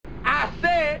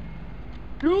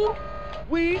Do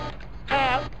we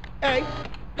have a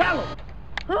problem?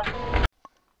 Huh?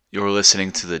 You're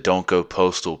listening to the Don't Go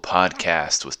Postal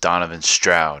podcast with Donovan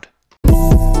Stroud.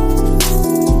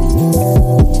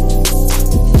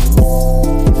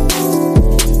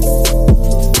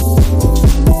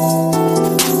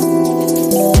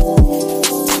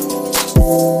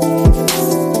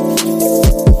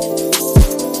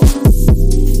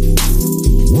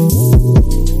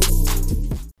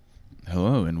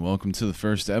 Hello, and welcome to the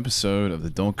first episode of the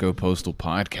Don't Go Postal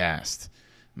podcast.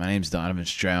 My name's Donovan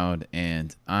Stroud,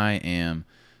 and I am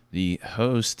the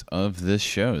host of this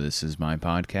show. This is my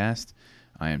podcast.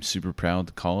 I am super proud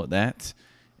to call it that,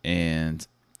 and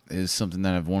it is something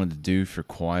that I've wanted to do for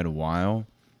quite a while,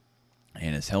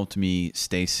 and it's helped me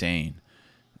stay sane.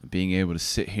 Being able to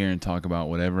sit here and talk about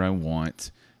whatever I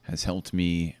want has helped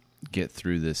me get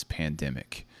through this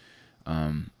pandemic.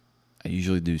 I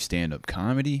usually do stand-up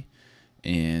comedy,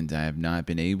 and I have not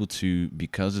been able to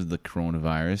because of the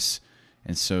coronavirus.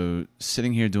 And so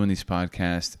sitting here doing these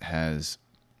podcasts has,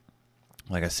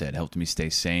 like I said, helped me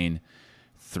stay sane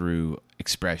through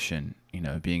expression,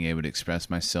 being able to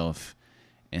express myself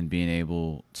and being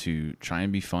able to try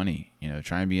and be funny,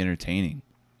 try and be entertaining.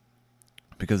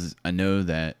 Because I know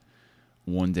that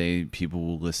one day people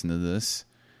will listen to this.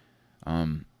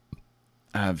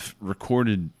 I've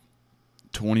recorded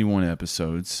 21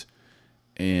 episodes,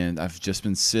 and I've just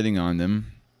been sitting on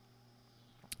them,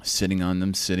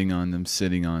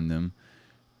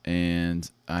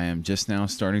 and I am just now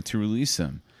starting to release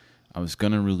them. I was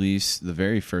going to release the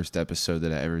very first episode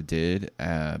that I ever did,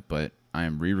 but I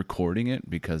am re-recording it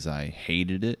because I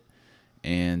hated it,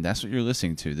 and that's what you're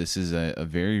listening to. This is a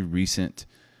very recent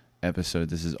episode.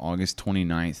 This is August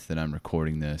 29th that I'm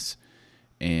recording this,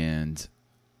 and,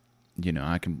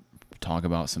 I can talk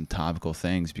about some topical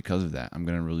things because of that. I'm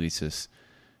going to release this,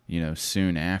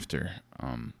 soon after.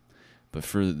 But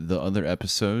for the other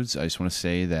episodes, I just want to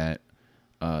say that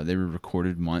they were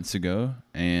recorded months ago,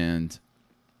 and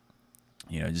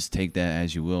just take that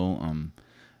as you will.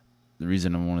 The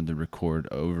reason I wanted to record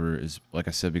over is, like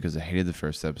I said, because I hated the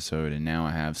first episode, and now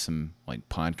I have some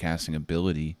podcasting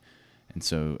ability, and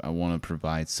so I want to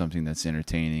provide something that's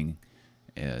entertaining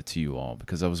to you all,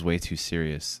 because I was way too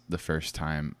serious the first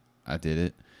time I did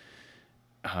it.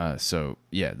 So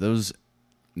yeah,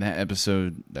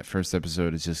 that first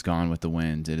episode is just gone with the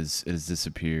wind. It has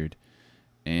disappeared.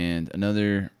 And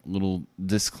another little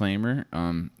disclaimer,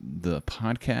 the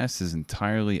podcast is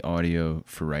entirely audio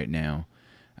for right now.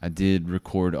 I did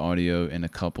record audio in a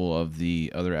couple of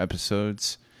the other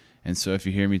episodes, and so if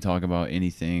you hear me talk about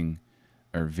anything,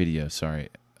 or video, sorry,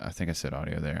 I think I said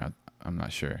audio there, I'm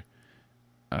not sure.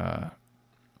 I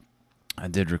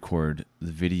did record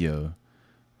the video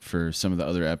for some of the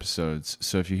other episodes.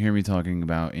 So if you hear me talking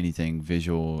about anything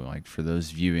visual, for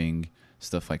those viewing,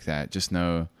 stuff like that, just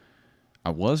know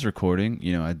I was recording.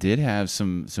 I did have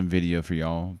some video for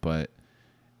y'all, but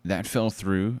that fell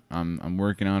through. I'm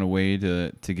working on a way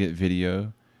to get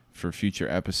video for future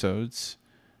episodes.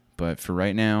 But for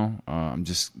right now, I'm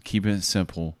just keeping it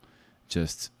simple,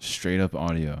 just straight up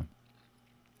audio.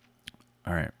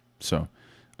 All right. So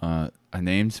I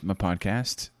named my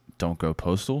podcast Don't Go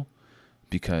Postal,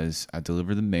 because I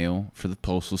deliver the mail for the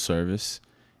Postal Service,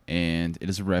 and it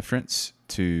is a reference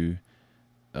to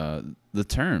the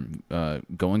term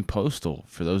going postal.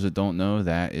 For those that don't know,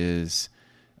 that is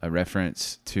a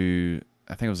reference to,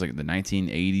 I think it was the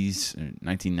 1980s or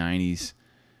 1990s.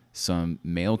 Some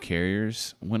mail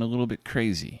carriers went a little bit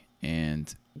crazy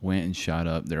and went and shot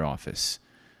up their office.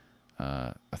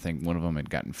 I think one of them had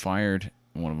gotten fired,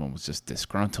 and one of them was just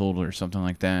disgruntled or something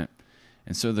like that.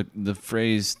 And so the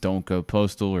phrase "don't go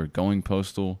postal" or "going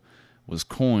postal" was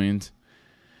coined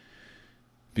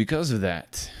because of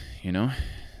that,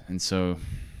 And so,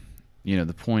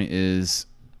 the point is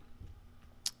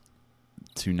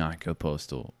to not go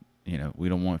postal. We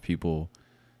don't want people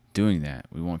doing that.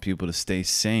 We want people to stay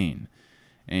sane.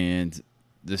 And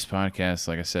this podcast,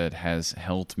 like I said, has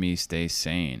helped me stay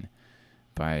sane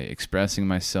by expressing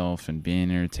myself and being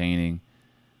entertaining.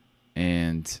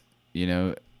 And,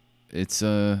 it's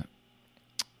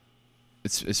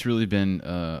really been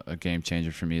a game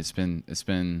changer for me. It's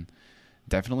been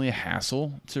definitely a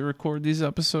hassle to record these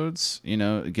episodes.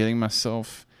 Getting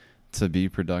myself to be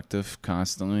productive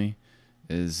constantly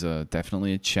is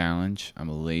definitely a challenge. I'm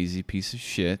a lazy piece of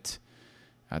shit.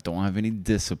 I don't have any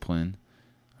discipline.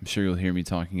 I'm sure you'll hear me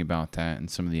talking about that in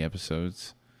some of the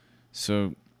episodes.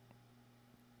 So,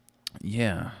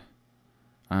 yeah,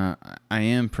 I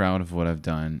am proud of what I've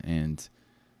done, and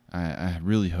I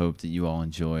really hope that you all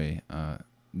enjoy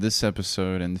this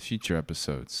episode and the future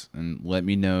episodes, and let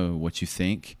me know what you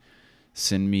think.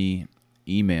 Send me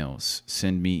emails.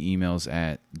 Send me emails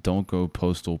at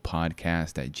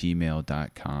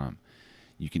don'tgopostalpodcast@gmail.com.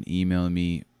 You can email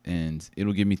me, and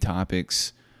it'll give me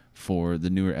topics for the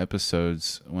newer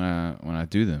episodes when I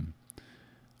do them.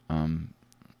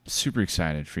 Super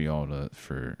excited for you all to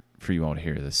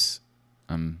hear this.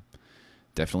 I'm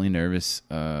definitely nervous.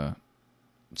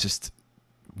 Just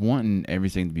wanting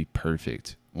everything to be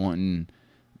perfect. Wanting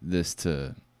this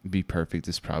to be perfect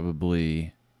is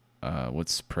probably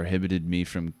what's prohibited me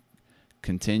from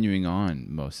continuing on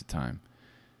most of the time.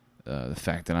 The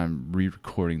fact that I'm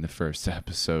re-recording the first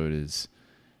episode is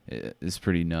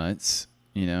pretty nuts,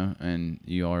 and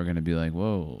you all are going to be like,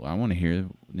 whoa, I want to hear,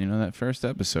 that first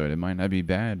episode. It might not be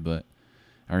bad, but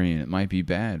it might be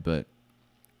bad, but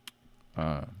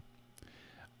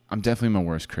I'm definitely my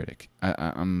worst critic.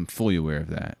 I'm fully aware of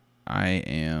that. I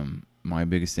am my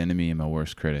biggest enemy and my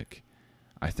worst critic.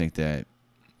 I think that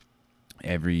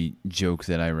every joke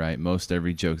that I write, most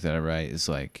every joke that I write is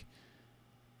like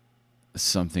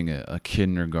something a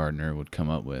kindergartner would come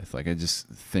up with. Like, I just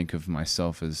think of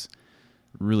myself as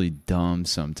really dumb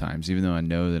sometimes, even though I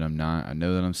know that I'm not. I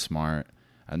know that I'm smart.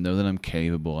 I know that I'm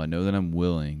capable. I know that I'm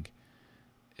willing.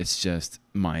 It's just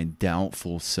my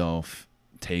doubtful self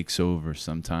takes over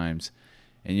sometimes.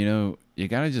 And, you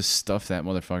got to just stuff that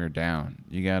motherfucker down.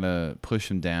 You got to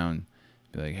push him down.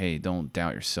 Be like, hey, don't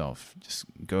doubt yourself. Just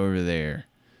go over there.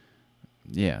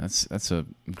 Yeah, that's a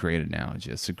great analogy.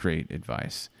 That's a great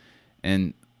advice.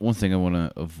 And one thing I want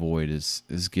to avoid is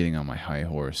getting on my high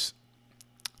horse.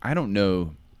 I don't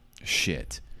know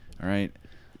shit, all right?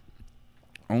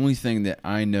 Only thing that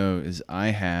I know is I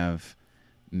have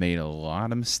made a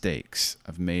lot of mistakes.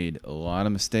 I've made a lot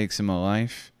of mistakes in my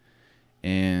life,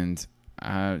 and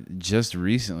I just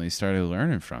recently started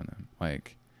learning from them.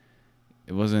 Like,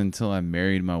 it wasn't until I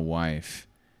married my wife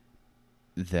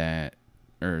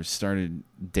or started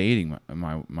dating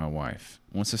my wife.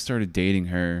 Once I started dating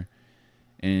her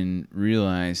and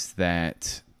realized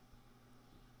that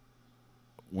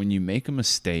when you make a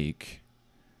mistake,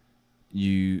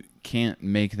 you can't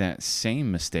make that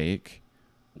same mistake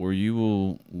or you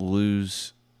will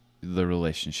lose the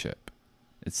relationship.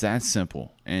 It's that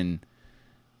simple. And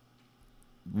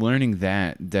learning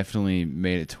that definitely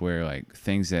made it to where, like,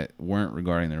 things that weren't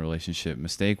regarding the relationship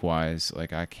mistake wise,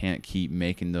 like, I can't keep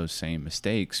making those same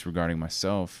mistakes regarding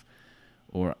myself,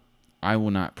 or I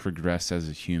will not progress as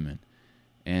a human.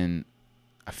 And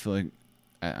I feel like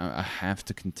I have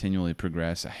to continually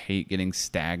progress. I hate getting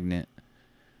stagnant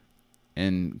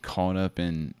and caught up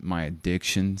in my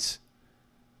addictions.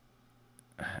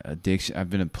 I've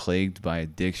been plagued by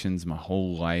addictions my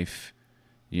whole life.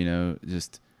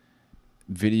 Just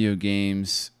video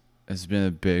games has been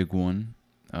a big one.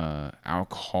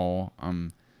 Alcohol.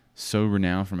 I'm sober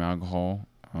now from alcohol.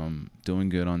 Doing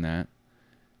good on that.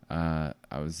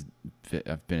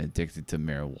 I've been addicted to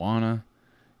marijuana,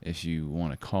 if you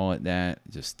want to call it that.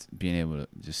 Just being able to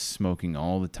just smoking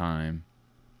all the time.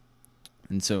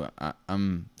 And so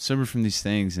I'm sober from these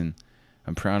things, and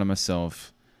I'm proud of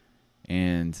myself.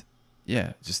 And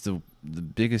yeah, just the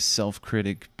biggest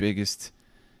self-critic, biggest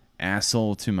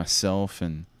asshole to myself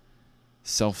and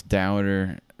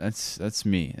self-doubter. That's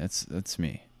me. That's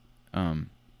me. But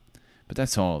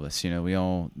that's all of us. We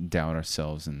all doubt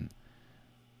ourselves, and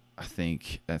I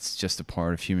think that's just a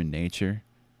part of human nature.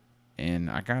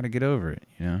 And I gotta get over it,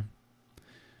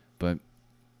 But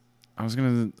I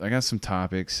got some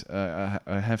topics. I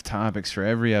have topics for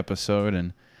every episode,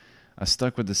 and I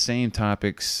stuck with the same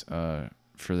topics for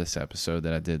this episode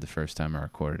that I did the first time I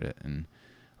recorded it. And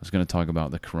I was going to talk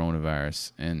about the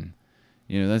coronavirus. And,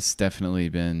 that's definitely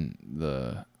been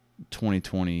the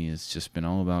 2020 has just been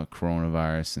all about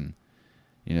coronavirus. And,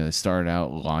 it started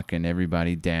out locking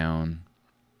everybody down.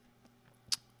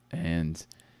 And,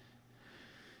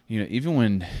 even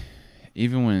when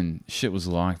shit was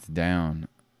locked down,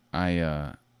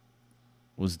 I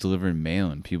was delivering mail,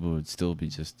 and people would still be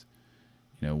just,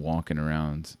 walking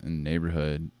around in the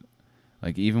neighborhood.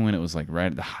 Like, even when it was like right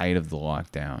at the height of the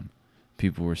lockdown,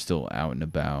 people were still out and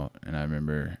about. And I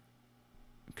remember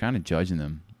kind of judging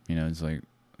them. It's like,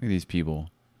 look at these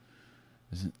people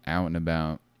just out and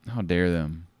about. How dare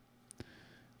them?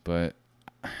 But,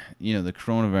 the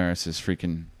coronavirus has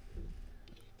freaking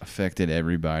affected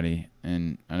everybody.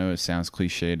 And I know it sounds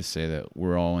cliche to say that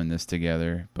we're all in this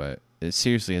together, but it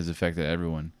seriously has affected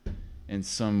everyone in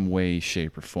some way,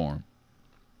 shape, or form.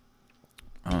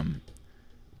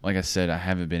 Like I said, I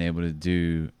haven't been able to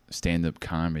do stand-up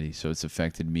comedy, so it's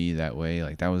affected me that way.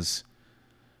 Like, that was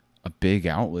a big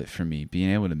outlet for me, being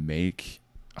able to make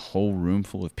a whole room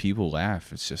full of people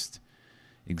laugh. It's just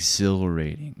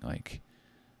exhilarating. Like,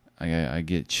 I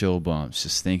get chill bumps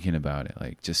just thinking about it.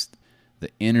 Like, just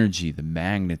the energy, the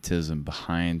magnetism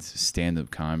behind stand-up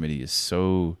comedy is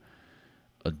so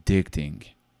addicting,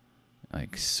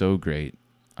 like so great.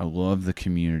 I love the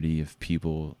community of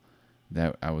people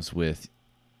that I was with,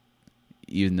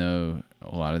 even though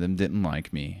a lot of them didn't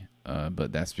like me.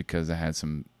 But that's because I had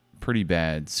some pretty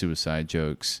bad suicide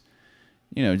jokes.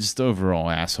 You know, just overall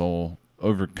asshole,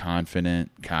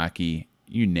 overconfident, cocky,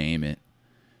 you name it.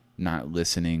 Not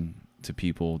listening to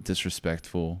people,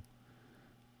 disrespectful.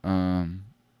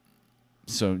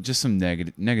 So just some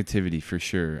negativity for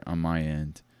sure on my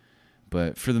end.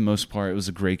 But for the most part, it was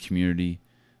a great community.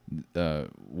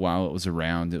 While it was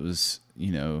around, it was,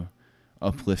 you know,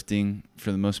 uplifting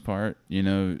for the most part. You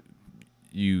know,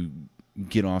 you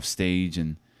get off stage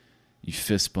and you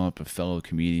fist bump a fellow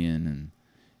comedian, and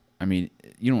I mean,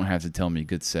 you don't have to tell me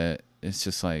good set. It's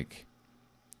just like,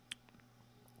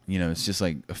 you know, it's just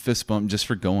like a fist bump just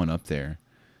for going up there.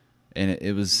 And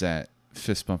it was that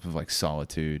fist bump of like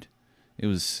solitude. It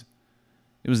was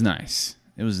nice.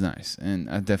 It was nice. And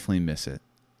I definitely miss it.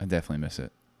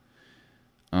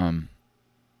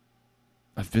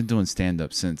 I've been doing stand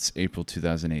up since April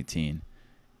 2018.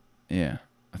 Yeah,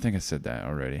 I think I said that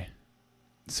already.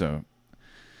 So,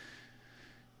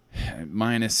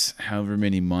 minus however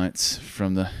many months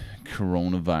from the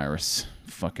coronavirus,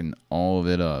 fucking all of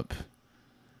it up.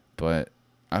 But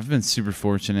I've been super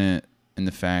fortunate in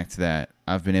the fact that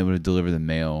I've been able to deliver the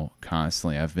mail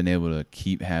constantly. I've been able to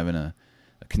keep having a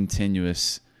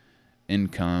continuous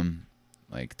income.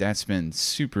 Like, that's been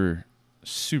super,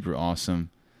 super awesome.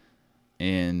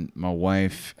 And my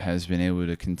wife has been able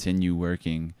to continue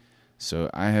working. So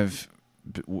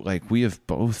we have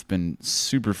both been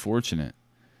super fortunate.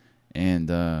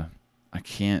 And I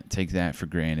can't take that for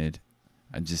granted.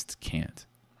 I just can't.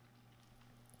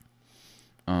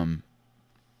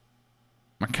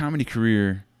 My comedy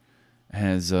career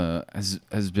has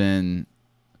been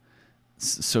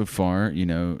so far, you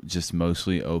know, just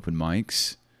mostly open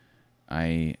mics.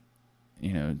 I,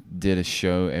 you know, did a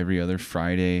show every other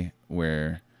Friday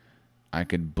where I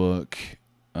could book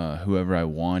whoever I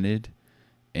wanted,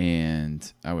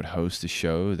 and I would host a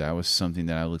show. That was something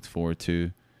that I looked forward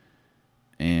to.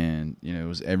 And, you know, it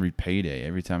was every payday.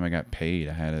 Every time I got paid,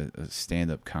 I had a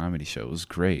stand-up comedy show. It was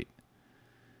great.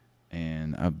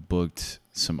 And I booked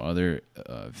some other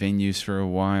venues for a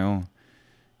while.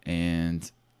 And,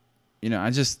 you know, I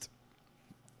just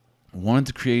wanted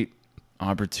to create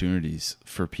opportunities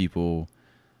for people.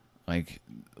 Like,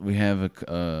 we have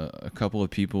a couple of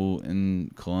people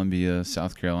in Columbia,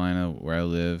 South Carolina, where I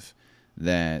live,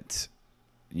 that,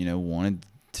 you know, wanted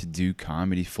to do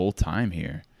comedy full time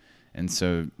here. And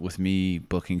so with me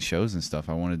booking shows and stuff,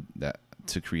 I wanted that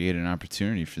to create an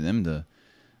opportunity for them to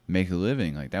make a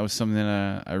living. Like, that was something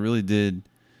that I really did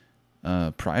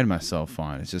pride myself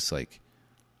on. It's just like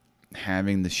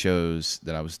having the shows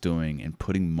that I was doing and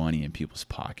putting money in people's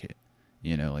pocket,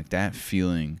 you know, like that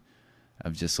feeling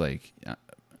of just like,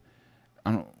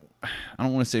 I don't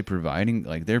want to say providing,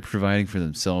 like they're providing for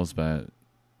themselves by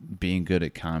being good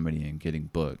at comedy and getting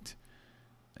booked.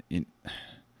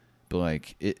 But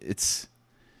like it's,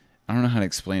 I don't know how to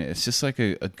explain it. It's just like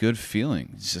a good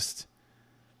feeling. It's just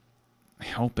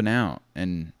helping out,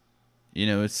 and you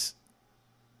know, it's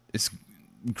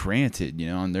granted, you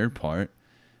know, on their part,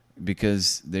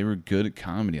 because they were good at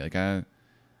comedy. Like I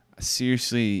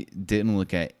seriously didn't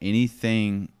look at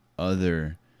anything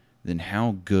other than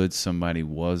how good somebody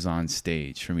was on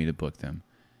stage for me to book them.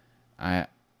 I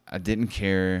didn't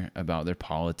care about their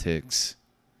politics.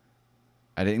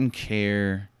 I didn't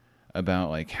care about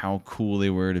like how cool they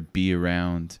were to be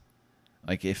around.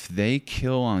 Like, if they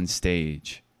kill on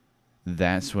stage,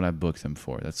 that's what I booked them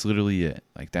for. That's literally it.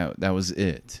 Like that was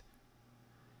it.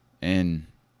 And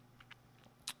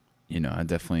you know, I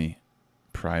definitely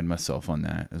pride myself on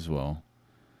that as well.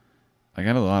 I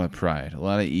got a lot of pride, a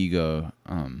lot of ego,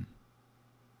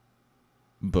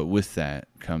 but with that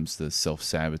comes the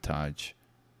self-sabotage,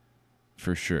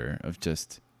 for sure, of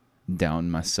just doubting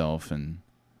myself and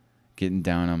getting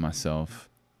down on myself.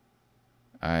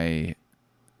 I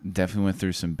definitely went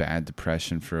through some bad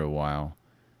depression for a while,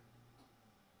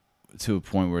 to a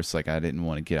point where it's like I didn't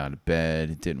want to get out of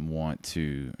bed, didn't want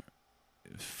to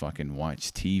fucking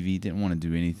watch TV, didn't want to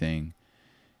do anything.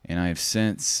 And I have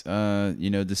since, you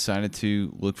know, decided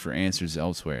to look for answers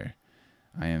elsewhere.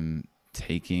 I am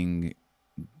taking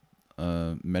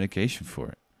medication for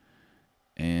it,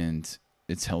 and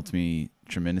it's helped me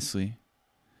tremendously.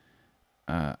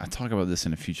 I talk about this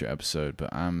in a future episode,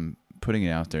 but I'm putting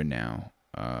it out there now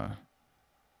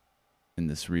in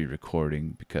this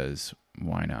re-recording, because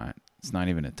why not? It's not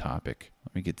even a topic.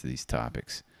 Let me get to these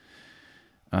topics.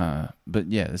 But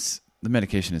yeah, the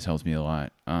medication has helped me a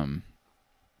lot. I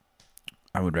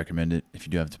would recommend it if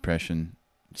you do have depression.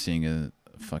 Seeing a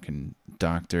fucking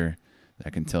doctor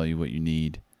that can tell you what you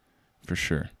need, for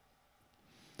sure.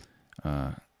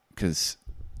 Because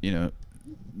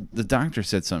the doctor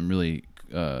said something really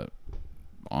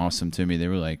awesome to me. They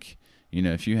were like,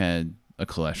 if you had a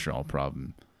cholesterol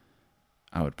problem,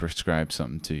 I would prescribe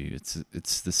something to you.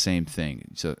 It's the same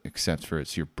thing, so except for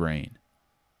it's your brain.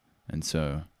 And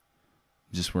so,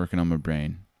 just working on my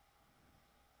brain.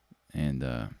 And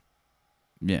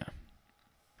yeah.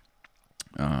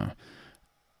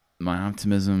 My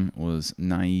optimism was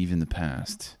naive in the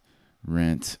past.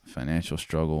 Rent, financial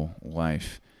struggle,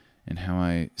 life, and how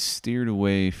I steered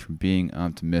away from being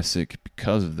optimistic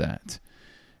because of that.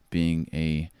 Being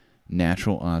a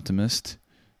natural optimist,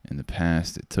 in the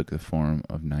past, it took the form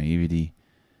of naivety.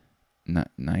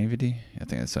 Naivety? I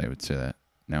think that's how I would say that.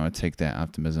 Now I take that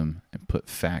optimism and put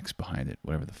facts behind it,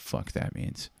 whatever the fuck that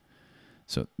means.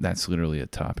 So that's literally a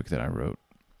topic that I wrote.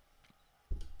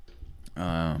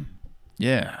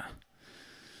 Yeah.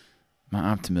 My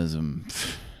optimism,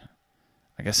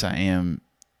 I guess I am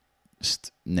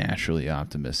just naturally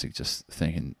optimistic, just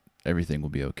thinking everything will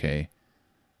be okay.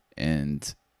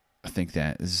 And I think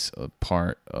that is a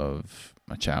part of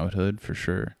my childhood for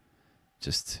sure.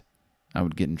 Just, I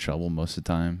would get in trouble most of the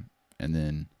time, and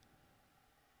then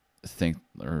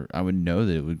I would know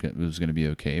that it was going to be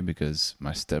okay because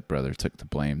my stepbrother took the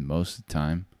blame most of the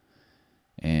time,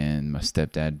 and my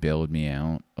stepdad bailed me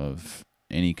out of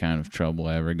any kind of trouble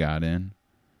I ever got in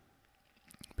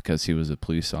because he was a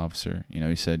police officer.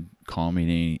 He said, call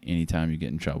me anytime you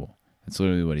get in trouble. That's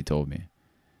literally what he told me.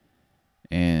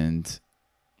 And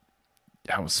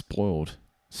I was spoiled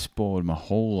my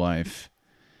whole life.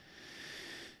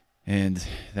 And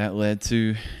that led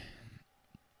to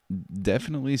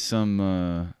definitely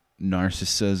some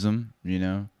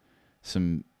narcissism,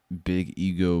 some big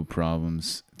ego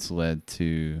problems. It's led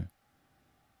to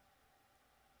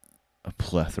a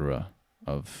plethora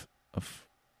of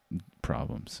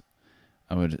problems.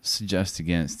 I would suggest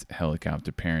against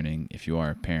helicopter parenting if you are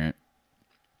a parent.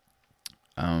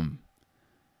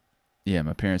 Yeah,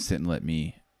 my parents didn't let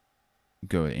me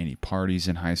go to any parties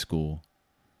in high school.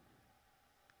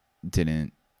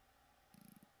 Didn't,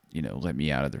 let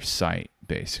me out of their sight,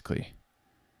 basically.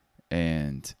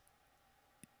 And,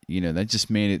 that just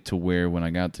made it to where when I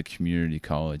got to community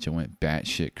college, I went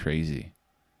batshit crazy.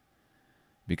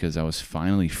 Because I was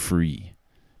finally free.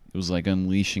 It was like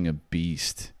unleashing a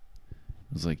beast.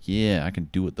 It was like, yeah, I can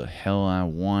do what the hell I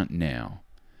want now.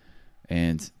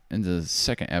 And in the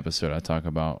second episode, I talk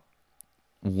about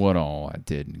what all I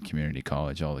did in community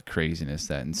college, all the craziness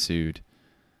that ensued.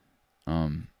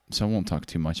 So I won't talk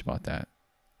too much about that.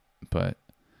 But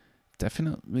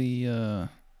definitely, went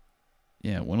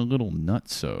a little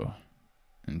nutso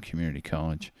in community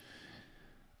college.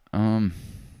 My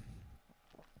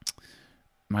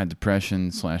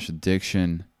depression /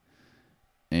 addiction,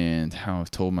 and how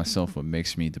I've told myself what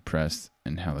makes me depressed,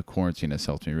 and how the quarantine has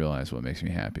helped me realize what makes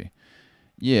me happy.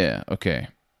 Yeah, okay.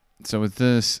 So with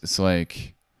this, it's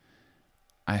like,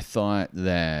 I thought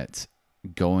that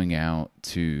going out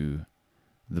to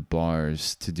the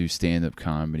bars to do stand-up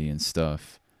comedy and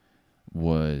stuff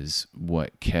was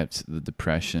what kept the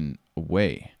depression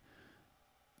away.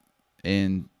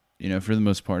 And, for the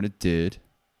most part, it did.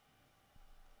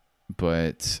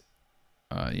 But,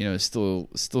 it still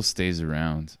stays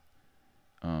around,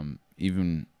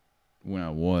 even when I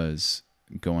was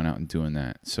going out and doing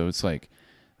that. So it's like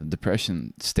the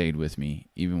depression stayed with me,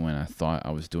 even when I thought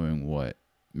I was doing what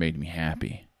made me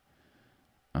happy.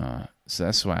 So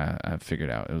that's why I figured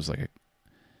out it was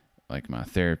like my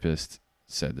therapist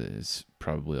said that it's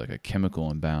probably like a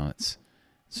chemical imbalance.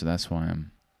 So that's why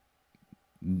I'm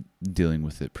dealing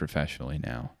with it professionally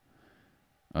now.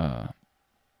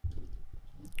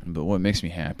 But what makes me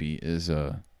happy is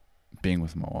being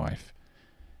with my wife.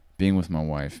 Being with my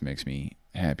wife makes me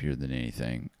happier than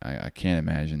anything. I can't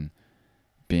imagine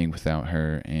being without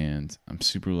her, and I'm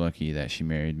super lucky that she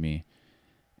married me.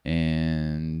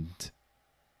 And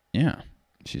yeah,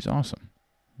 she's awesome.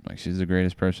 Like, she's the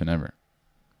greatest person ever.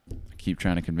 I keep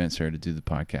trying to convince her to do the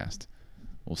podcast.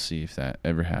 We'll see if that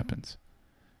ever happens.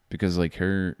 Because, like,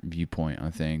 her viewpoint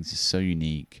on things is so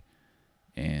unique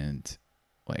and,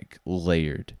 like,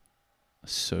 layered.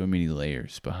 So many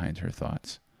layers behind her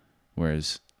thoughts.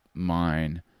 Whereas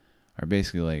mine are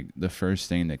basically, like, the first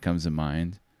thing that comes to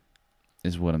mind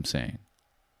is what I'm saying.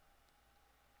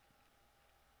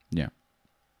 Yeah.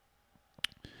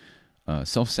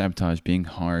 Self-sabotage, being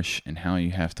harsh, and how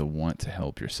you have to want to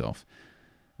help yourself.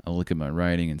 I look at my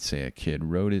writing and say a kid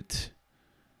wrote it.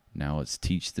 Now let's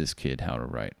teach this kid how to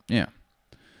write. Yeah.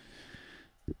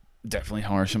 Definitely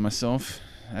harsh on myself.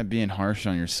 That being harsh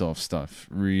on yourself stuff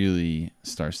really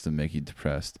starts to make you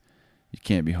depressed. You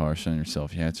can't be harsh on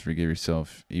yourself. You have to forgive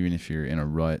yourself, even if you're in a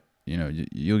rut. You know,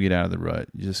 you'll get out of the rut.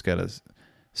 You just gotta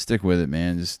stick with it,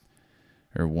 man.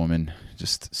 Or woman,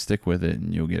 just stick with it,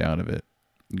 and you'll get out of it.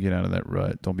 Get out of that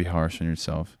rut. Don't be harsh on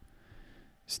yourself.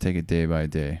 Just take it day by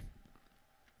day.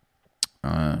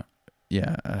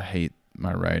 Yeah, I hate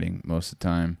my writing most of the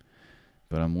time,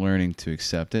 but I'm learning to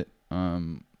accept it.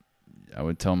 I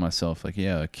would tell myself, like,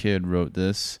 yeah, a kid wrote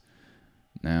this.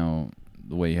 Now,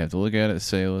 the way you have to look at it is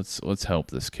say, let's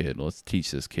help this kid. Let's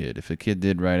teach this kid. If a kid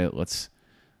did write it, let's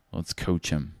coach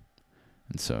him.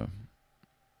 And so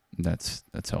that's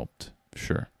helped,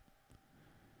 sure.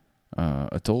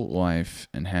 Adult life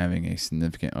and having a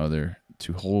significant other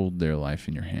to hold their life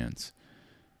in your hands.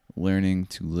 Learning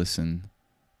to listen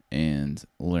and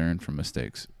learn from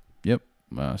mistakes. Yep,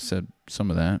 I said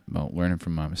some of that about learning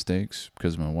from my mistakes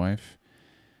because of my wife.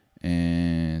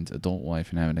 And adult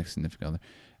life and having a significant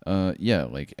other. Yeah,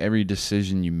 like every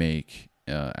decision you make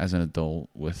as an adult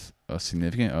with a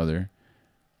significant other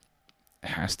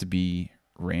has to be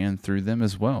ran through them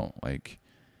as well. Like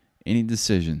any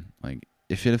decision, like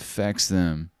if it affects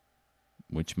them,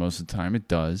 which most of the time it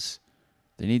does,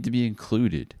 they need to be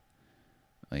included.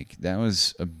 Like that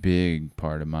was a big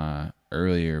part of my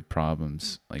earlier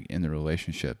problems, like in the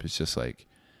relationship. It's just like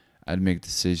I'd make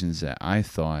decisions that I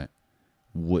thought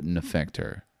wouldn't affect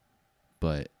her,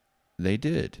 but they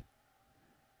did.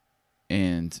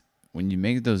 And when you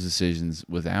make those decisions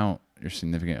without your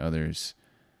significant other's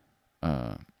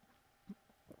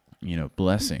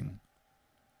blessing,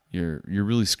 you're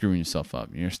really screwing yourself up.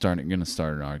 You're gonna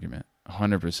start an argument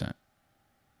 100%.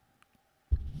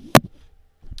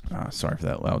 Sorry for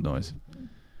that loud noise.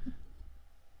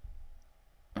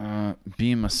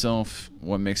 Being myself,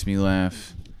 what makes me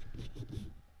laugh?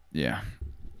 Yeah.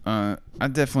 I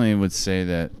definitely would say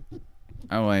that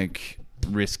I like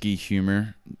risky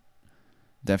humor.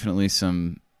 Definitely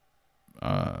some,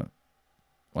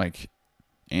 like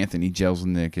Anthony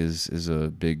Jeselnik is a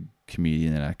big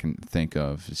comedian that I can think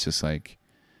of. It's just like,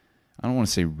 I don't want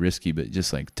to say risky, but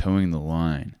just like towing the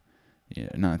line. Yeah,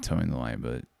 not towing the line,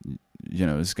 but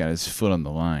he's got his foot on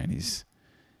the line. He's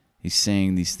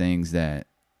saying these things that,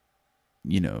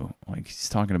 like he's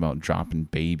talking about dropping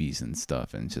babies and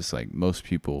stuff, and it's just like most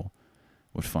people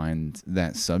would find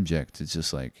that subject. It's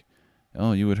just like,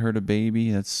 oh, you would hurt a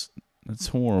baby? That's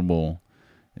horrible.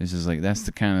 It's just like that's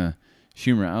the kind of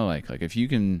humor I like. Like if you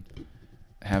can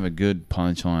have a good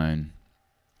punchline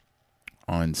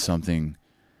on something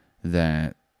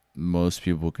that most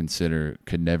people consider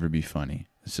could never be funny,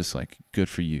 it's just like good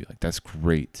for you. Like that's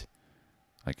great.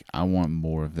 Like I want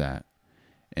more of that.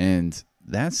 And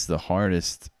that's the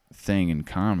hardest thing in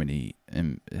comedy,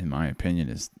 in my opinion,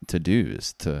 is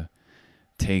to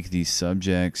take these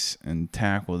subjects and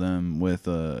tackle them with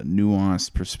a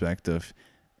nuanced perspective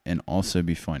and also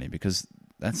be funny, because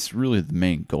that's really the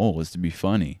main goal, is to be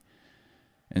funny.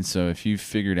 And so if you've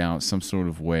figured out some sort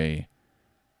of way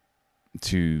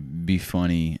to be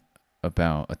funny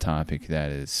about a topic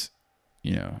that is,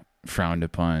 frowned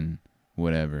upon,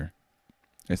 whatever,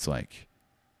 it's like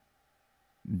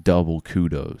double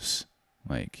kudos.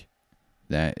 Like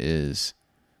that is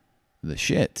the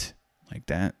shit. Like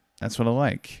that's what I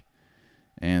like.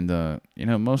 And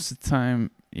most of the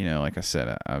time, like I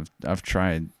said, I've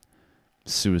tried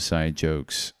suicide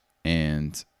jokes,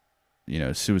 and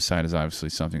suicide is obviously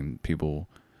something people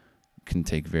can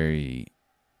take very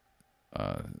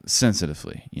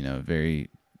sensitively, very,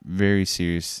 very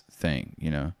serious thing.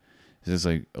 It's just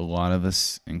like a lot of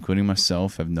us, including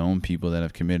myself, have known people that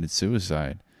have committed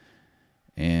suicide.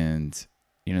 And,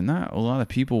 not a lot of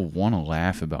people want to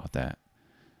laugh about that.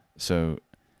 So,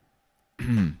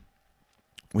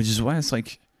 which is why it's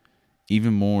like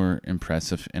even more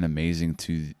impressive and amazing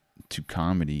to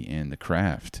comedy and the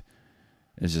craft.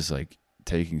 It's just like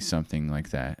taking something like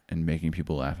that and making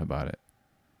people laugh about it.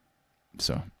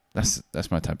 So that's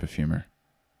my type of humor,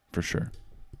 for sure.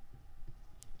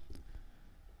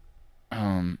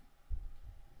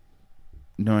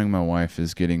 Knowing my wife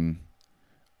is getting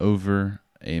over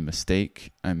a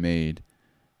mistake I made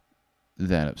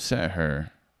that upset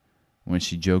her when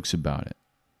she jokes about it.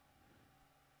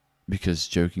 Because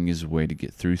joking is a way to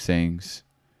get through things.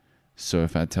 So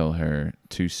if I tell her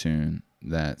too soon,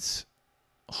 that's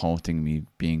halting me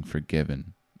being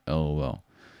forgiven. LOL.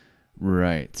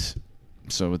 Right.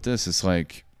 So with this, it's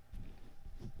like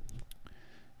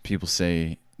people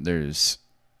say there's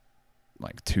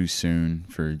like too soon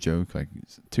for a joke. Like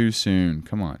too soon.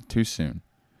 Come on, too soon.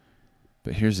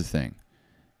 But here's the thing.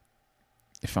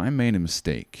 if I made a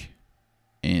mistake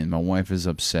and my wife is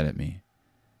upset at me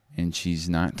and she's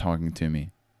not talking to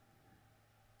me,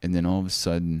 and then all of a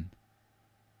sudden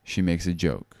she makes a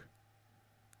joke.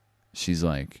 She's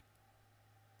like,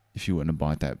 if you wouldn't have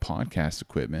bought that podcast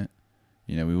equipment,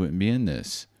 we wouldn't be in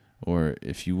this. Or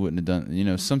if you wouldn't have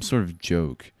done, some sort of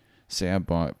joke. Say I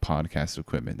bought podcast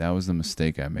equipment. That was the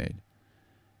mistake I made.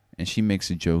 And she makes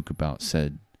a joke about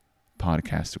said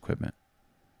podcast equipment.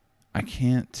 I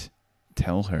can't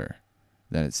tell her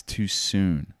that it's too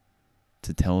soon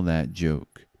to tell that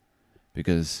joke,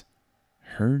 because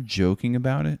her joking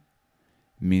about it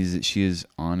means that she is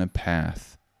on a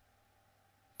path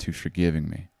to forgiving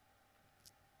me.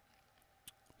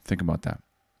 Think about that.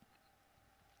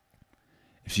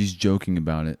 If she's joking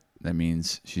about it, that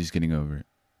means she's getting over it.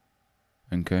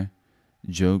 Okay?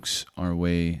 Jokes are a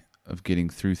way of getting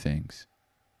through things.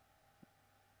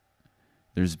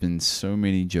 There's been so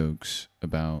many jokes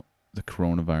about the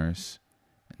coronavirus,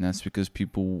 and that's because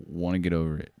people want to get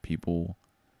over it. People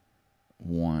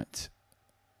want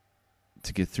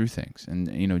to get through things.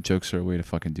 And, jokes are a way to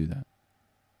fucking do that.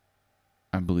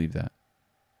 I believe that.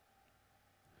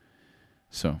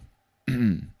 So,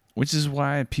 which is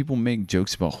why people make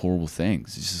jokes about horrible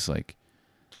things. It's just like,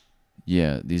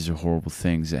 yeah, these are horrible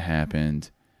things that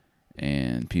happened,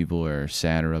 and people are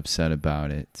sad or upset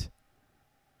about it.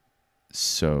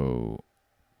 So,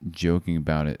 joking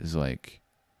about it is like,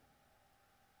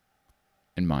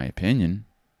 in my opinion,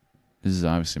 this is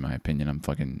obviously my opinion.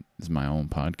 This is my own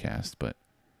podcast, but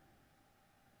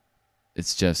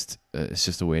it's just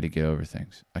a way to get over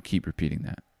things. I keep repeating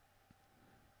that.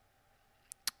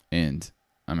 And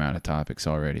I'm out of topics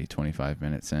already, 25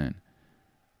 minutes in.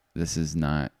 This is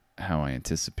not how I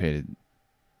anticipated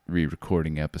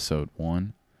re-recording episode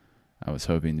 1. I was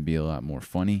hoping to be a lot more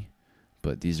funny,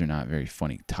 but these are not very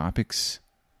funny topics.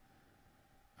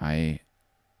 I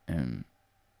am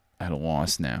at a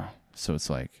loss now. So it's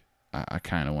like, I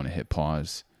kind of want to hit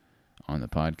pause on the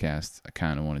podcast. I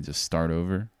kind of want to just start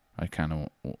over. I kind of,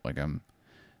 I'm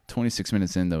 26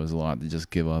 minutes in, that was a lot to just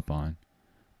give up on.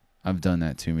 I've done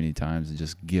that too many times and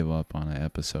just give up on an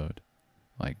episode.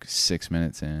 Like 6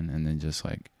 minutes in, and then just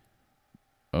like,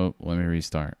 oh, let me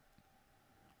restart.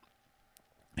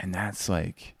 And that's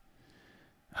like,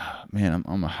 man, I'm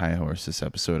on my high horse this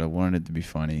episode. I wanted it to be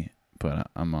funny,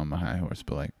 but I'm on my high horse.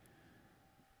 But like,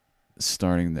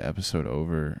 starting the episode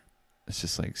over, it's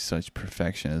just like such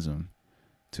perfectionism.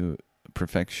 I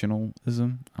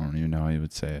don't even know how you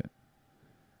would say it.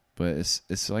 But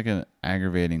it's like an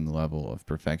aggravating level of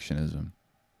perfectionism.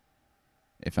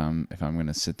 If I'm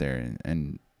gonna sit there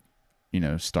and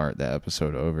start the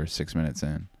episode over 6 minutes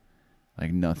in,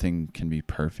 like nothing can be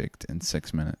perfect in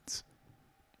 6 minutes.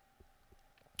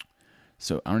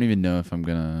 So I don't even know if I'm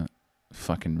gonna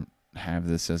fucking have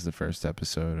this as the first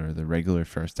episode or the regular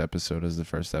first episode as the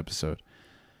first episode.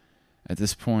 At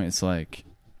this point, it's like,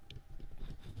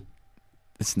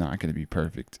 it's not gonna be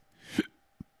perfect.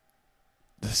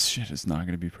 This shit is not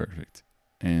going to be perfect.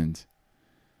 And,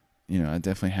 I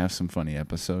definitely have some funny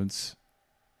episodes.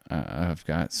 I've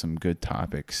got some good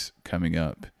topics coming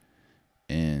up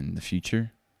in the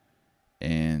future.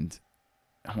 And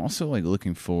I'm also like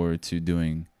looking forward to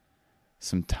doing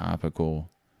some topical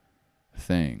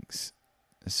things.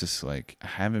 It's just like, I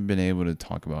haven't been able to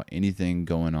talk about anything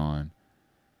going on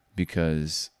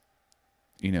because,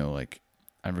 like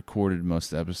I recorded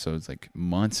most of the episodes like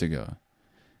months ago.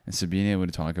 And so being able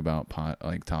to talk about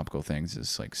topical things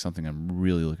is like something I'm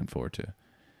really looking forward to.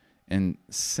 And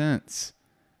since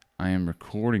I am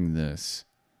recording this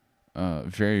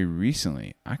very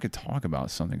recently, I could talk about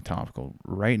something topical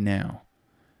right now.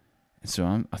 And so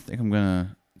I think I'm going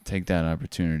to take that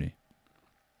opportunity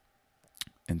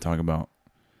and talk about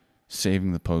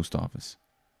saving the post office.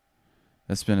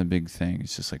 That's been a big thing.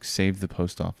 It's just like, save the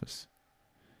post office.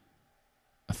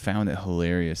 I found it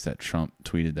hilarious that Trump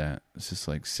tweeted that. It's just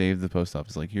like, save the post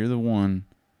office. Like, you're the one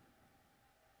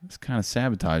that's kind of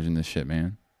sabotaging this shit,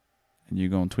 man. And you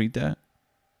gonna tweet that?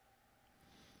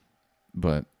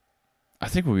 But I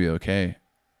think we'll be okay.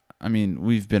 I mean,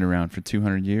 we've been around for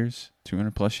 200 years,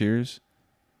 200 plus years.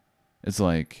 It's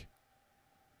like,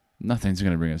 nothing's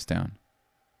gonna bring us down.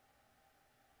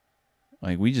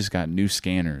 Like, we just got new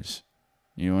scanners.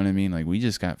 You know what I mean? Like, we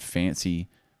just got fancy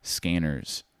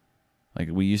scanners. Like,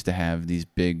 we used to have these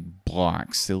big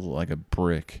blocks, still like a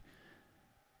brick,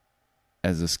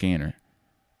 as a scanner.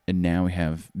 And now we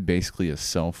have basically a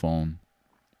cell phone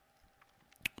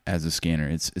as a scanner.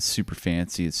 It's super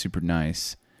fancy. It's super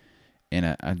nice.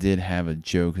 And I did have a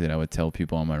joke that I would tell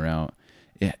people on my route.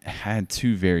 It had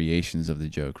two variations of the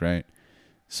joke, right?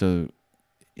 So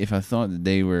if I thought that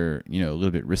they were, a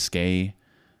little bit risque,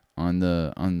 on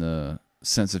the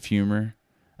sense of humor,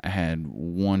 I had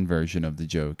one version of the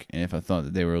joke, and if I thought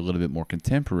that they were a little bit more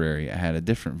contemporary, I had a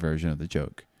different version of the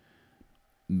joke.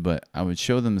 But I would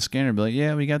show them the scanner and be like,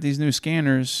 yeah, we got these new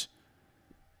scanners.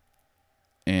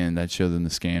 And I'd show them the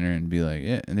scanner and be like,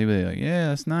 yeah. And they'd be like, yeah,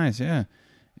 that's nice, yeah.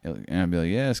 And I'd be like,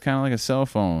 yeah, it's kind of like a cell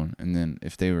phone. And then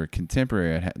if they were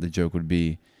contemporary, the joke would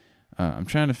be, I'm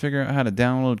trying to figure out how to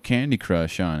download Candy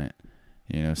Crush on it.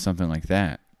 You know, something like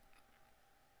that.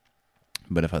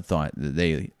 But if I thought that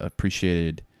they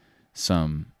appreciated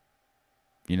some,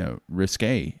 you know,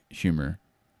 risque humor,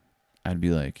 I'd be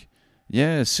like,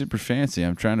 yeah, it's super fancy.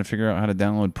 I'm trying to figure out how to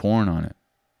download porn on it.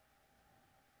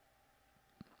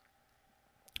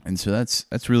 And so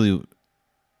that's really,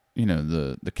 you know,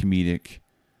 the comedic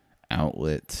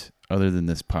outlet other than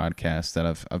this podcast that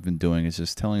I've been doing is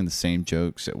just telling the same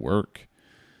jokes at work.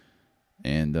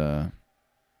 And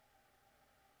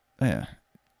yeah.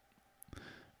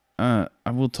 I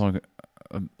will talk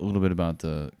a little bit about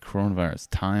the coronavirus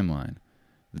timeline.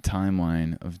 The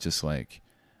timeline of just like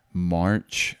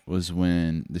March was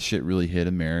when the shit really hit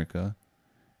America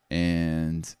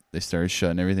and they started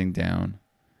shutting everything down.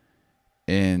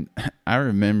 And I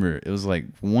remember it was like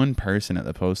one person at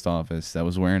the post office that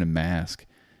was wearing a mask,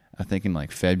 I think in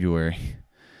like February.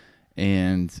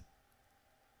 And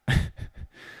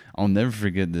I'll never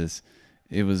forget this.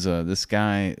 It was this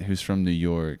guy who's from New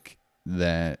York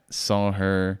that saw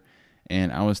her,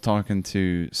 and I was talking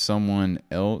to someone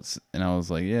else, and I was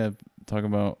like, yeah, talk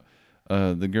about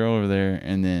the girl over there.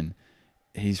 And then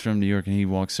he's from New York, and he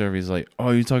walks over, he's like, oh,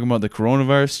 you talking about the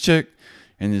coronavirus chick?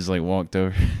 And he's like walked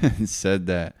over and said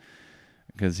that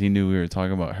because he knew we were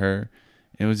talking about her.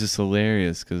 It was just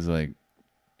hilarious because like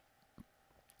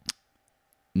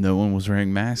no one was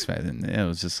wearing masks back then. Yeah, it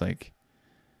was just like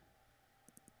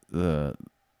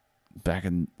back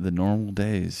in the normal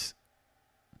days.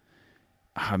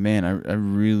 Ah, man,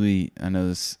 I know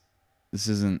this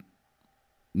isn't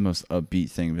the most upbeat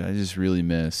thing, but I just really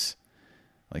miss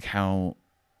like how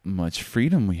much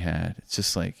freedom we had. It's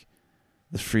just like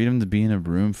the freedom to be in a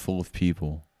room full of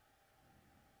people.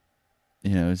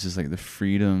 You know, it's just like the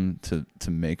freedom to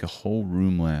make a whole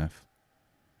room laugh.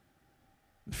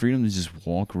 The freedom to just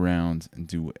walk around and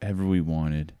do whatever we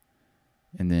wanted.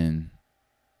 And then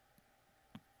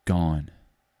gone.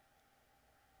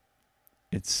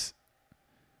 It's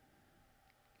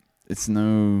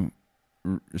no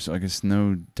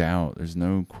doubt. There's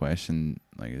no question.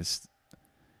 Like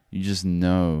you just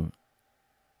know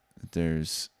that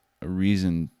there's a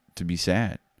reason to be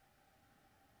sad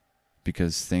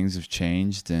because things have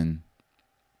changed and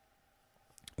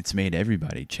it's made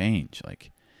everybody change. Like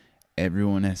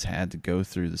everyone has had to go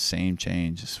through the same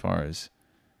change as far as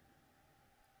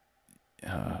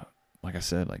like I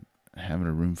said, like having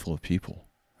a room full of people.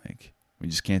 Like we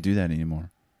just can't do that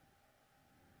anymore.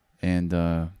 And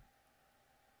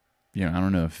you know, I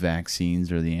don't know if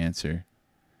vaccines are the answer.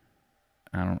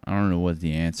 I don't know what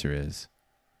the answer is.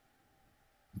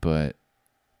 But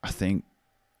I think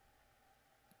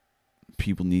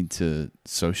people need to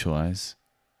socialize.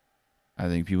 I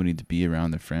think people need to be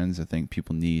around their friends. I think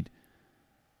people need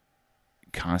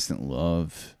constant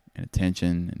love and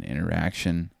attention and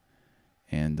interaction.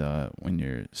 And when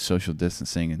you're social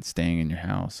distancing and staying in your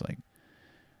house, like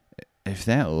if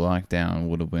that lockdown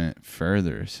would have went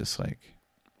further, it's just like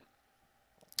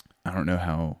I don't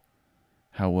know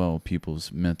how well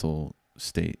people's mental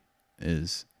state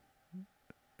is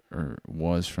or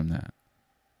was from that.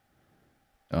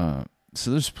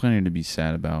 So there's plenty to be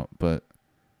sad about, but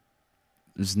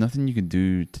there's nothing you can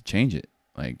do to change it.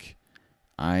 Like,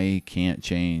 I can't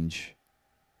change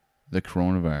the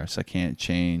coronavirus. I can't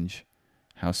change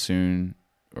how soon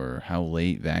or how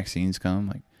late vaccines come.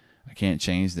 Like, I can't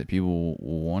change that people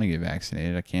will want to get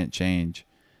vaccinated. I can't change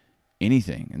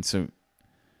anything. And so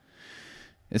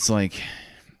it's like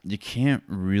you can't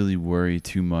really worry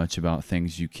too much about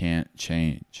things you can't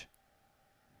change.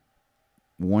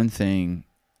 One thing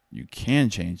you can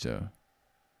change, though,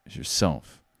 is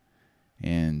yourself.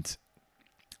 And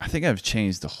I think I've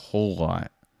changed a whole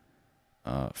lot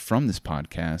from this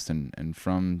podcast and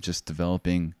from just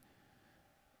developing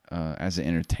as an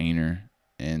entertainer.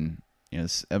 And you know,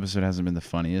 this episode hasn't been the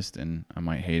funniest, and I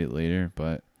might hate it later,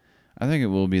 but I think it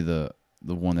will be the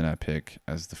one that I pick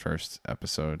as the first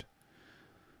episode.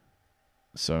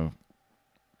 So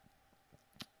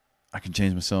I can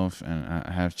change myself, and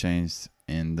I have changed.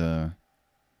 And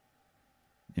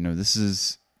you know, this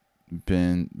has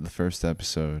been the first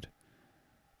episode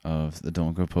of the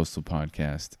Don't Go Postal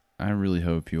podcast. I really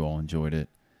hope you all enjoyed it,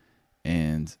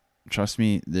 and trust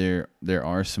me, there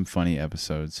are some funny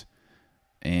episodes.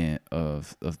 and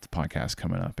of the podcast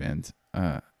coming up, and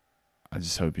I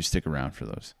just hope you stick around for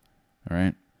those. All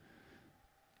right.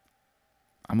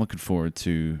 I'm looking forward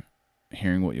to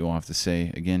hearing what you all have to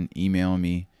say. Again, email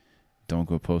me,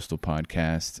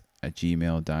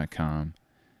 don'tgopostalpodcast@gmail.com.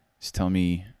 Just tell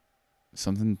me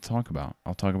something to talk about.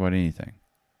 I'll talk about anything.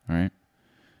 All right.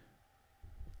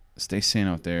 Stay sane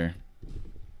out there.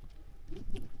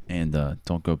 And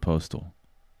don't go postal.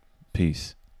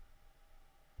 Peace.